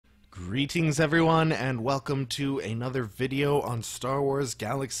Greetings everyone, and welcome to another video on Star Wars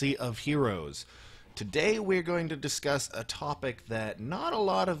Galaxy of Heroes. Today we're going to discuss a topic that not a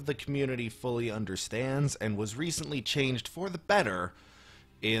lot of the community fully understands and was recently changed for the better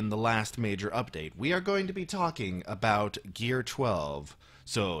in the last major update. We are going to be talking about Gear 12.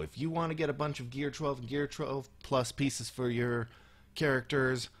 So if you want to get a bunch of Gear 12 and Gear 12 plus pieces for your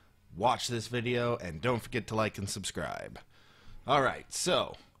characters, watch this video and don't forget to like and subscribe. Alright,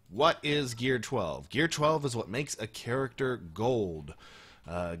 so what is Gear 12? Gear 12 is what makes a character gold.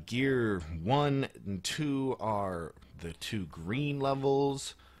 Gear 1 and 2 are the two green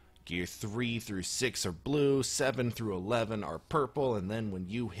levels. Gear 3 through 6 are blue. 7 through 11 are purple. And then when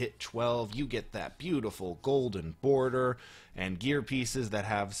you hit 12, you get that beautiful golden border and gear pieces that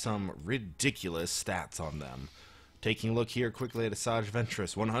have some ridiculous stats on them. Taking a look here quickly at Asajj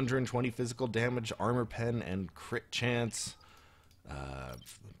Ventress. 120 physical damage, armor pen, and crit chance.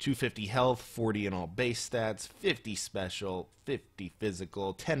 250 health, 40 in all base stats, 50 special, 50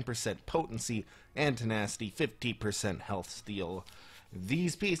 physical, 10% potency and tenacity, 50% health steal.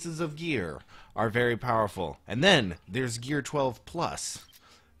 These pieces of gear are very powerful. And then there's Gear 12 Plus.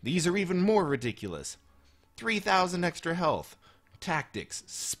 These are even more ridiculous. 3,000 extra health, tactics,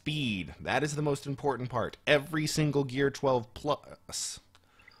 speed. That is the most important part. Every single Gear 12 Plus,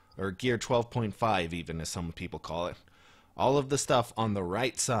 or Gear 12.5 even as some people call it. All of the stuff on the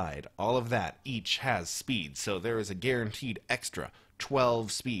right side, all of that, each has speed. So there is a guaranteed extra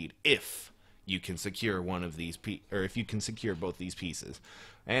 12 speed if you can secure one of these, or if you can secure both these pieces.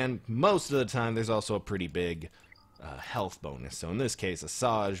 And most of the time, there's also a pretty big health bonus. So in this case,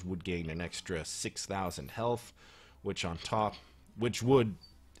 Asajj would gain an extra 6,000 health, which would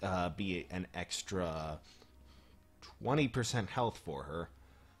be an extra 20% health for her.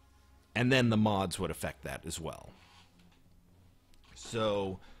 And then the mods would affect that as well.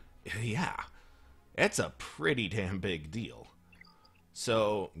 So, yeah, it's a pretty damn big deal.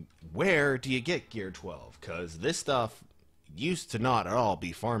 So, where do you get Gear 12? Because this stuff used to not at all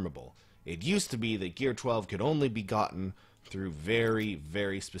be farmable. It used to be that Gear 12 could only be gotten through very,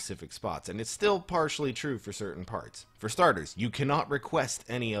 very specific spots. And it's still partially true for certain parts. For starters, you cannot request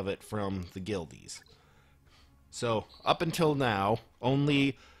any of it from the guildies. So, up until now,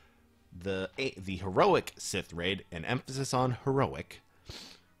 only the heroic Sith raid, an emphasis on heroic.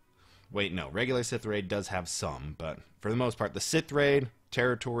 Wait, no, regular Sith raid does have some, but for the most part, the Sith raid,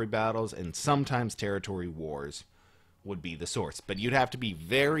 territory battles, and sometimes territory wars would be the source. But you'd have to be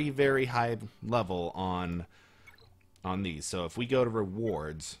very, very high level on these. So if we go to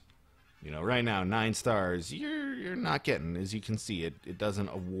rewards, you know, right now 9 stars, you're not getting. As you can see, it doesn't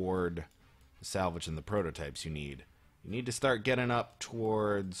award the salvage and the prototypes you need. You need to start getting up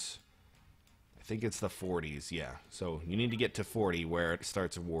towards, I think it's the 40s, yeah. So you need to get to 40 where it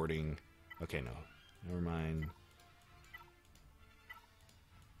starts awarding. Okay, no, never mind.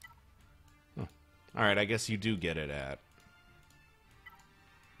 Oh. Alright, I guess you do get it at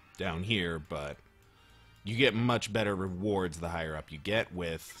down here, but you get much better rewards the higher up you get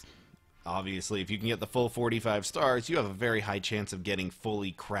with, obviously, if you can get the full 45 stars, you have a very high chance of getting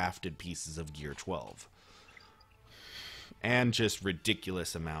fully crafted pieces of Gear 12. And just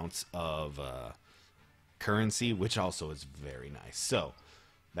ridiculous amounts of currency, which also is very nice. So,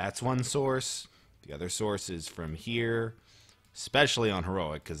 that's one source. The other source is from here, especially on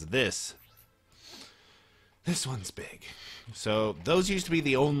Heroic, because this one's big. So, those used to be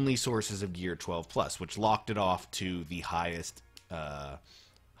the only sources of Gear 12 Plus, which locked it off to the highest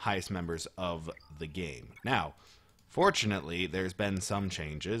members of the game. Now, fortunately, there's been some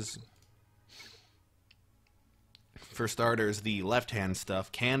changes. For starters, the left-hand stuff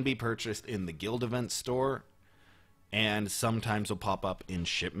can be purchased in the guild event store, and sometimes will pop up in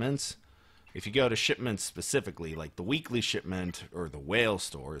shipments. If you go to shipments specifically, like the weekly shipment, or the whale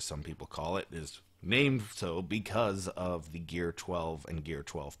store, as some people call it, is named so because of the Gear 12 and Gear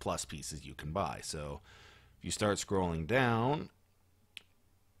 12 Plus pieces you can buy. So, if you start scrolling down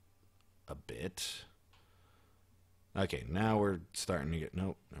a bit. Okay, now we're starting to get,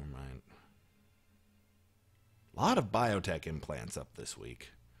 nope, never mind. A lot of biotech implants up this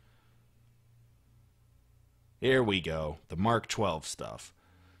week. Here we go. The Mark 12 stuff.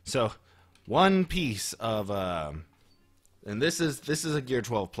 So, one piece of, and this is a Gear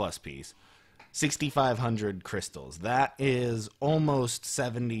 12 Plus piece. 6,500 crystals. That is almost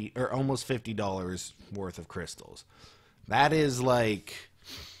 $70 or almost $50 worth of crystals. That is like,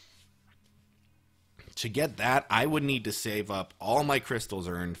 to get that, I would need to save up all my crystals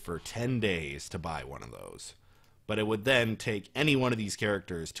earned for 10 days to buy one of those. But it would then take any one of these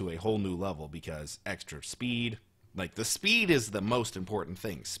characters to a whole new level because extra speed, Like, the speed is the most important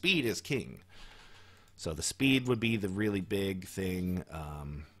thing. Speed is king. So the speed would be the really big thing.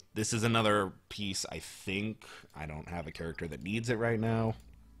 This is another piece, I think. I don't have a character that needs it right now.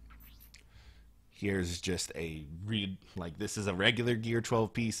 Here's just a this is a regular Gear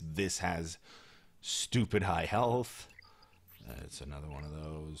 12 piece. This has stupid high health. It's another one of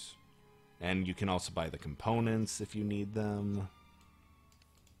those. And you can also buy the components if you need them.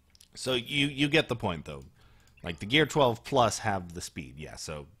 So you get the point, though. Like, the Gear 12 Plus have the speed. Yeah,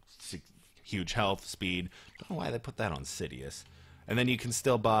 so huge health, speed. Don't know why they put that on Sidious. And then you can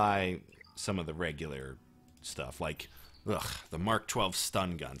still buy some of the regular stuff, like the Mark 12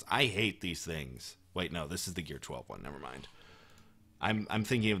 stun guns. I hate these things. Wait, no, this is the Gear 12 one. Never mind. I'm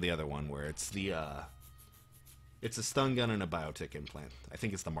thinking of the other one where it's the it's a stun gun and a biotech implant. I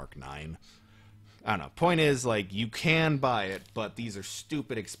think it's the Mark 9. I don't know. Point is, like, you can buy it, but these are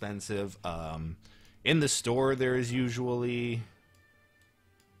stupid expensive. In the store, there is usually...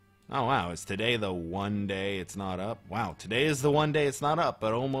 Oh, wow. Is today the one day it's not up? Wow, today is the one day it's not up,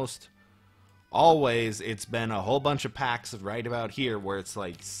 but almost always it's been a whole bunch of packs right about here where it's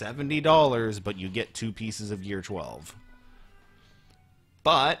like $70, but you get 2 pieces of Gear 12.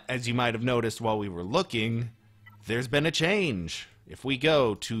 But, as you might have noticed while we were looking, there's been a change. If we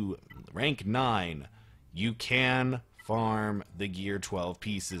go to rank 9, you can farm the Gear 12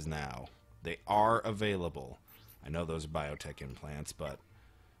 pieces now. They are available. I know those are biotech implants, but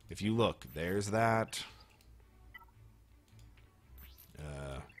if you look, there's that.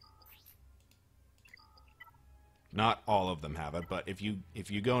 Not all of them have it, but if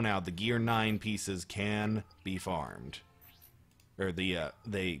you go now, the Gear 9 pieces can be farmed. Or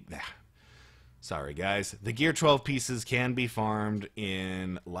sorry guys, the Gear 12 pieces can be farmed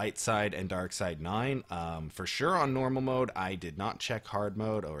in light side and dark side 9. For sure on normal mode. I did not check hard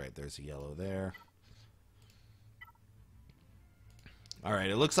mode. All right, there's a yellow there. All right,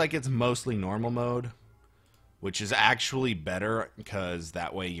 it looks like it's mostly normal mode, which is actually better because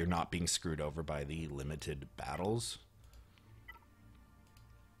that way you're not being screwed over by the limited battles.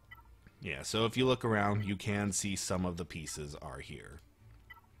 Yeah, so if you look around, you can see some of the pieces are here.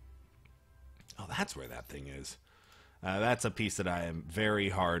 Oh, that's where that thing is. That's a piece that I am very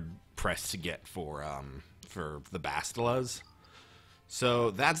hard pressed to get for the Bastilas. So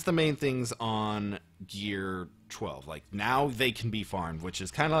that's the main things on Gear 12. Like, now they can be farmed, which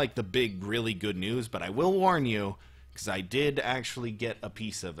is kind of like the big, really good news. But I will warn you, because I did actually get a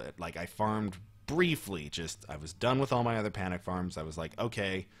piece of it. Like, I farmed briefly. I was done with all my other panic farms. I was like,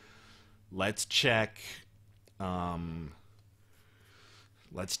 okay, let's check.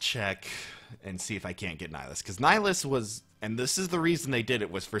 Let's check and see if I can't get Nihilus. Because Nihilus was, and this is the reason they did it,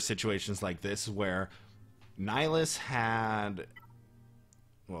 was for situations like this where Nihilus had,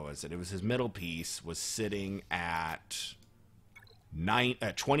 what was it? It was his middle piece was sitting at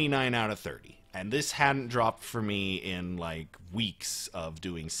 29 out of 30. And this hadn't dropped for me in like weeks of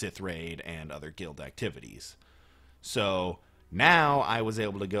doing Sith Raid and other guild activities. So now I was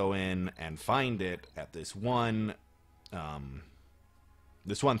able to go in and find it at this one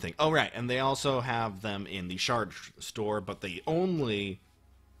thing. Oh, right, and they also have them in the shard store, but they only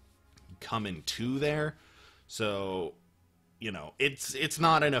come in 2 there. So, you know, it's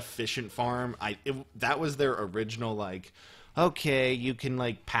not an efficient farm. That was their original, like, okay, you can,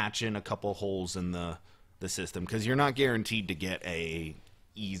 like, patch in a couple holes in the system, because you're not guaranteed to get a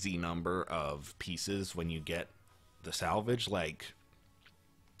easy number of pieces when you get the salvage. Like,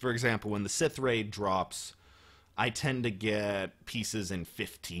 for example, when the Sith Raid drops, I tend to get pieces in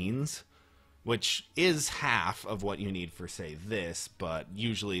 15s, which is half of what you need for, say, this, but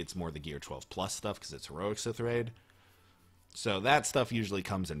usually it's more the Gear 12 Plus stuff because it's Heroic Sith Raid. So that stuff usually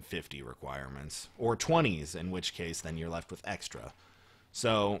comes in 50 requirements, or 20s, in which case then you're left with extra.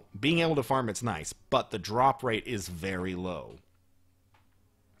 So being able to farm it's nice, but the drop rate is very low.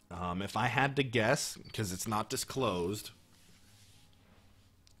 If I had to guess, because it's not disclosed,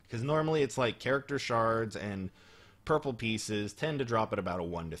 because normally it's like character shards and purple pieces tend to drop at about a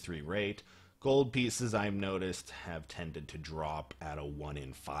 1 to 3 rate. Gold pieces, I've noticed, have tended to drop at a 1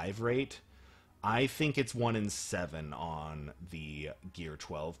 in 5 rate. I think it's 1 in 7 on the Gear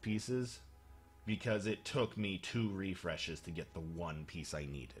 12 pieces, because it took me 2 refreshes to get the 1 piece I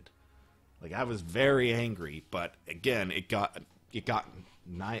needed. Like, I was very angry, but again, it got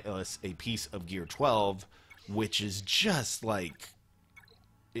Nihilus a piece of Gear 12, which is just like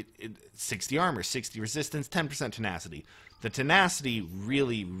 60 armor, 60 resistance, 10% tenacity. The tenacity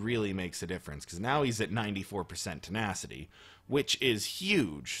really, really makes a difference, because now he's at 94% tenacity, which is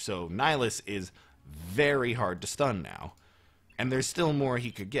huge. So Nihilus is very hard to stun now. And there's still more he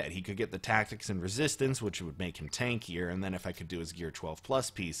could get. He could get the tactics and resistance, which would make him tankier. And then if I could do his Gear 12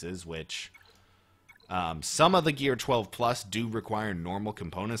 Plus pieces, which some of the Gear 12 Plus do require normal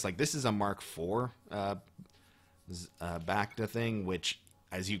components. Like this is a Mark IV Bacta thing, which,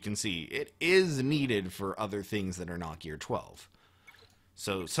 as you can see, it is needed for other things that are not Gear 12.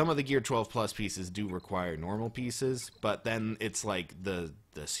 So some of the Gear 12 Plus pieces do require normal pieces, but then it's like the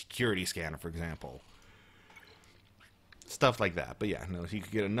security scanner, for example. Stuff like that. But yeah, no, he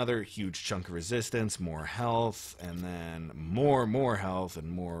could get another huge chunk of resistance, more health, and then more health, and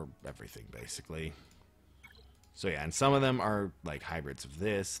more everything, basically. So yeah, and some of them are like hybrids of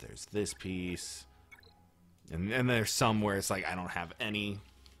this. There's this piece. And there's some where it's like, I don't have any.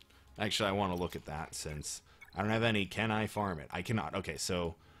 Actually, I want to look at that since I don't have any. Can I farm it? I cannot. Okay,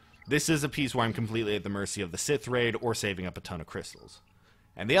 so this is a piece where I'm completely at the mercy of the Sith raid or saving up a ton of crystals.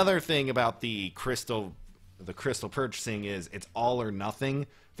 And the other thing about the crystal purchasing is it's all or nothing.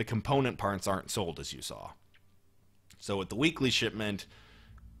 The component parts aren't sold, as you saw. So with the weekly shipment,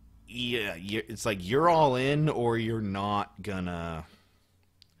 yeah, it's like you're all in or you're not gonna.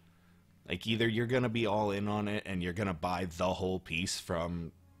 Like either you're gonna be all in on it and you're gonna buy the whole piece for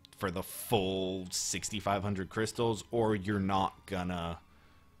the full 6,500 crystals, or you're not gonna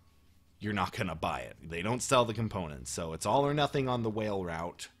buy it. They don't sell the components, so it's all or nothing on the whale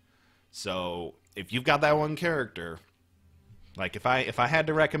route. So if you've got that one character, like if I had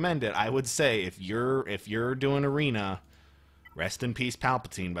to recommend it, I would say if you're doing arena, rest in peace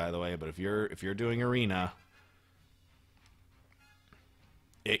Palpatine, by the way, but if you're doing arena,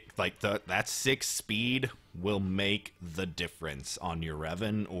 that 6 speed will make the difference on your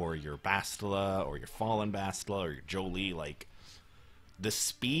Revan or your Bastila or your Fallen Bastila or your Jolie. Like, the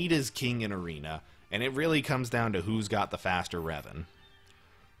speed is king in arena, and it really comes down to who's got the faster Revan.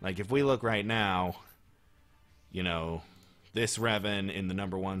 Like, if we look right now, you know, this Revan in the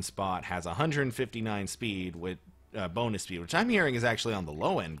 #1 spot has 159 speed with bonus speed, which I'm hearing is actually on the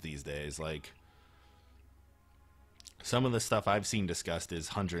low end these days. Like, some of the stuff I've seen discussed is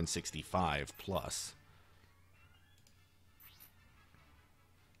 165 plus.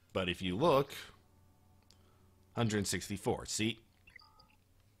 But if you look, 164. See?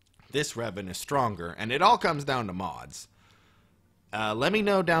 This Revan is stronger, and it all comes down to mods. Let me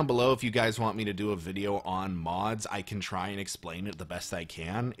know down below if you guys want me to do a video on mods. I can try and explain it the best I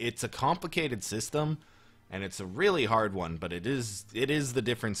can. It's a complicated system, and it's a really hard one, but it is the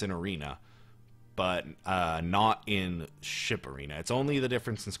difference in arena. But not in ship arena. It's only the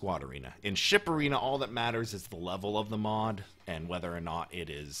difference in squad arena. In ship arena, all that matters is the level of the mod and whether or not it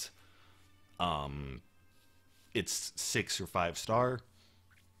is it's 6 or 5 star.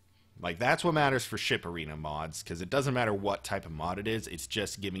 Like, that's what matters for ship arena mods, because it doesn't matter what type of mod it is. It's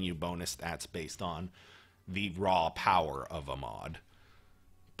just giving you bonus stats based on the raw power of a mod.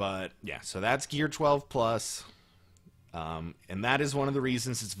 But yeah, so that's Gear 12 plus. And that is one of the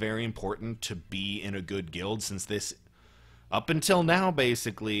reasons it's very important to be in a good guild, since this, up until now,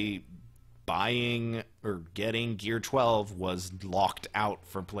 basically, buying or getting Gear 12 was locked out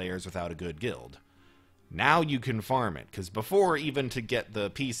for players without a good guild. Now you can farm it, because before, even to get the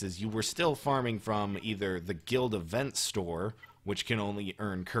pieces, you were still farming from either the guild event store, which can only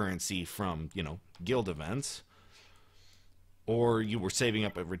earn currency from, you know, guild events, or you were saving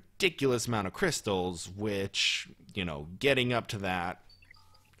up a ridiculous amount of crystals, which, you know, getting up to that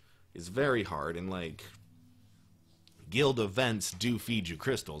is very hard. And, like, guild events do feed you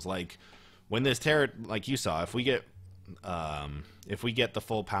crystals. Like, when this like you saw, if we get the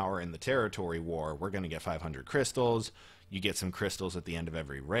full power in the territory war, we're going to get 500 crystals. You get some crystals at the end of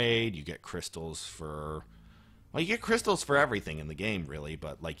every raid. You get crystals for... Well, you get crystals for everything in the game, really,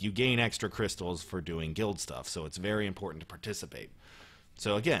 but, like, you gain extra crystals for doing guild stuff, so it's very important to participate.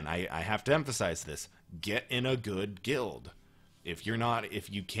 So, again, I have to emphasize this. Get in a good guild. If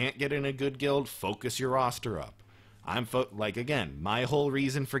you can't get in a good guild, focus your roster up. Like, again, my whole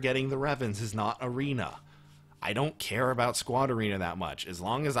reason for getting the Revans is not arena. I don't care about squad arena that much. As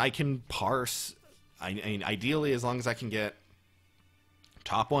long as I can parse, ideally, as long as I can get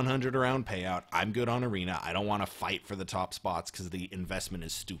top 100 around payout, I'm good on arena. I don't want to fight for the top spots because the investment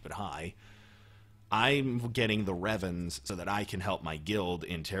is stupid high. I'm getting the Revans so that I can help my guild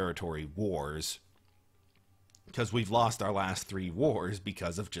in territory wars, because we've lost our last 3 wars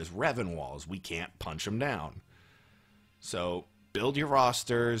because of just Revan walls. We can't punch them down. So build your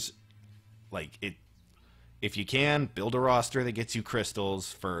rosters. If you can, build a roster that gets you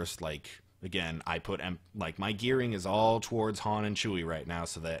crystals first. Like, again, my gearing is all towards Han and Chewie right now,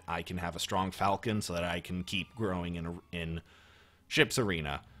 so that I can have a strong Falcon, so that I can keep growing in Ship's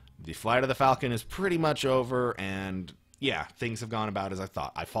Arena. The Flight of the Falcon is pretty much over, and yeah, things have gone about as I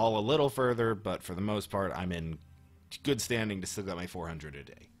thought. I fall a little further, but for the most part, I'm in good standing to still get my 400 a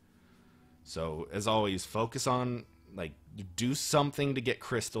day. So, as always, focus on, like, do something to get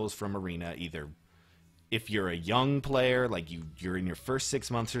crystals from Arena. Either if you're a young player, like you're in your first 6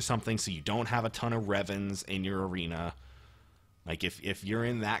 months or something, so you don't have a ton of Revens in your Arena. Like, if you're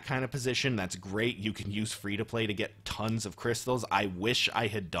in that kind of position, that's great. You can use free-to-play to get tons of crystals. I wish I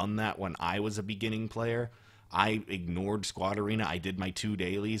had done that when I was a beginning player. I ignored Squad Arena. I did my 2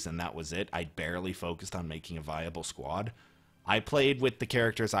 dailies, and that was it. I barely focused on making a viable squad. I played with the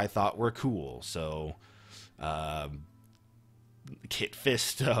characters I thought were cool, so Kit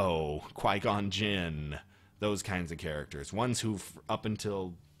Fisto, Qui-Gon Jinn, those kinds of characters. Ones who, up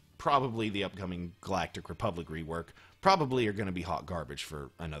until probably the upcoming Galactic Republic rework, probably are going to be hot garbage for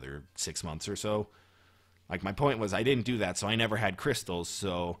another 6 months or so. Like, my point was, I didn't do that, so I never had crystals,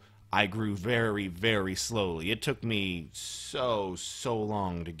 so I grew very, very slowly. It took me so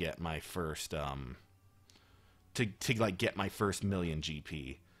long to get my first, like, get my first million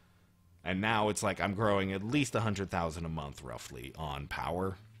GP. And now it's like I'm growing at least 100,000 a month, roughly, on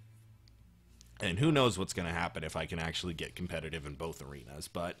power. And who knows what's going to happen if I can actually get competitive in both arenas.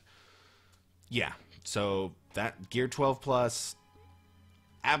 But, yeah. So, that Gear 12 Plus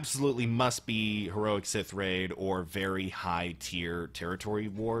absolutely must be Heroic Sith Raid or very high tier Territory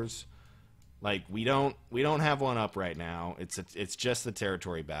Wars. Like, we don't have one up right now. It's just the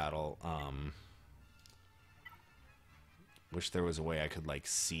Territory Battle. Wish there was a way I could, like,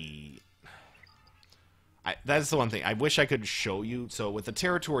 see. That's the one thing. I wish I could show you. So with the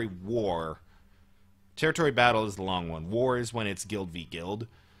Territory War, Territory Battle is the long one. War is when it's guild v guild.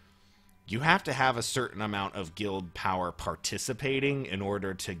 You have to have a certain amount of guild power participating in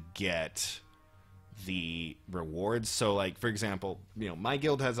order to get the rewards. So, like, for example, you know, my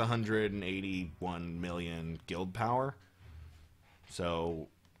guild has 181 million guild power. So,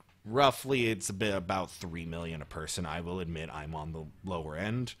 roughly, it's about 3 million a person. I will admit I'm on the lower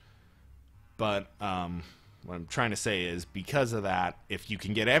end. But what I'm trying to say is, because of that, if you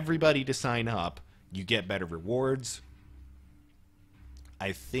can get everybody to sign up, you get better rewards.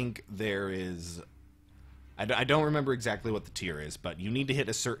 I think there is... I don't remember exactly what the tier is, but you need to hit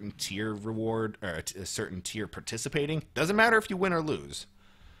a certain tier reward, or a certain tier participating. Doesn't matter if you win or lose.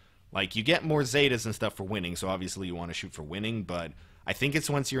 Like, you get more Zetas and stuff for winning, so obviously you want to shoot for winning, but I think it's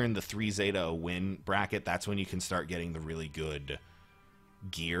once you're in the 3 Zeta win bracket, that's when you can start getting the really good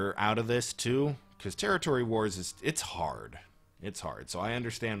gear out of this, too. Because Territory Wars, it's hard. It's hard, so I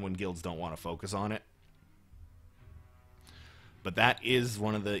understand when guilds don't want to focus on it. But that is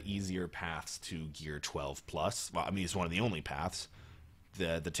one of the easier paths to Gear 12 Plus. Well, I mean, it's one of the only paths.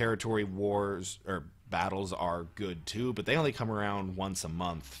 The Territory Wars, or battles, are good too, but they only come around once a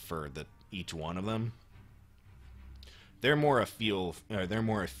month for each one of them. They're more a fuel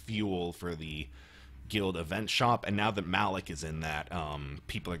for the guild event shop, and now that Malik is in that,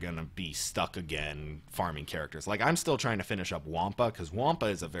 people are gonna be stuck again farming characters. Like, I'm still trying to finish up Wampa, because Wampa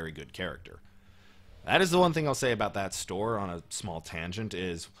is a very good character. That is the one thing I'll say about that store, on a small tangent,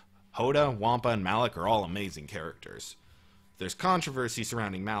 is Hoda, Wampa, and Malik are all amazing characters. There's controversy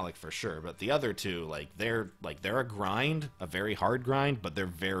surrounding Malik for sure, but the other two, they're a grind, a very hard grind, but they're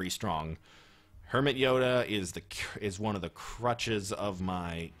very strong. Hermit Yoda is one of the crutches of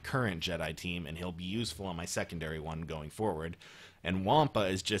my current Jedi team, and he'll be useful on my secondary one going forward. And Wampa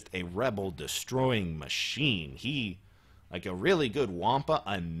is just a rebel destroying machine. He, like a really good Wampa,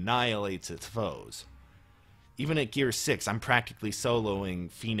 annihilates its foes. Even at Gear 6, I'm practically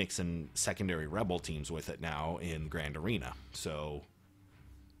soloing Phoenix and secondary Rebel teams with it now in Grand Arena. So,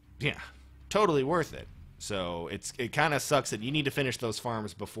 yeah, totally worth it. So, it kind of sucks that you need to finish those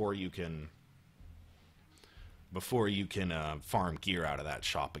farms before you can farm gear out of that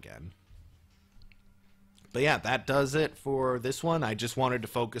shop again. But yeah, that does it for this one. I just wanted to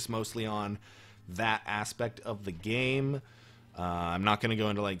focus mostly on that aspect of the game. I'm not going to go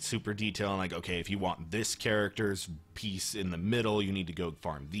into like super detail and like, okay, if you want this character's piece in the middle, you need to go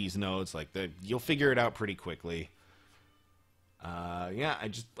farm these nodes. Like, you'll figure it out pretty quickly. Yeah,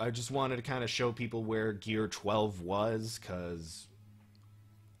 I just wanted to kind of show people where Gear 12 was, because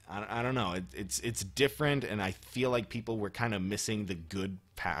I don't know, it's different, and I feel like people were kind of missing the good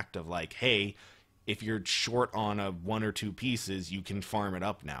fact of like, hey, if you're short on a 1 or 2 pieces, you can farm it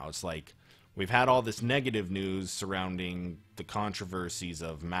up now. It's like, we've had all this negative news surrounding the controversies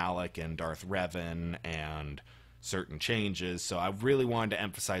of Malik and Darth Revan and certain changes, so I really wanted to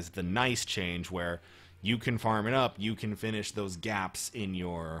emphasize the nice change where you can farm it up, you can finish those gaps in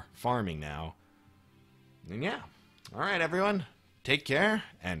your farming now. And yeah, alright everyone, take care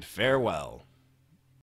and farewell.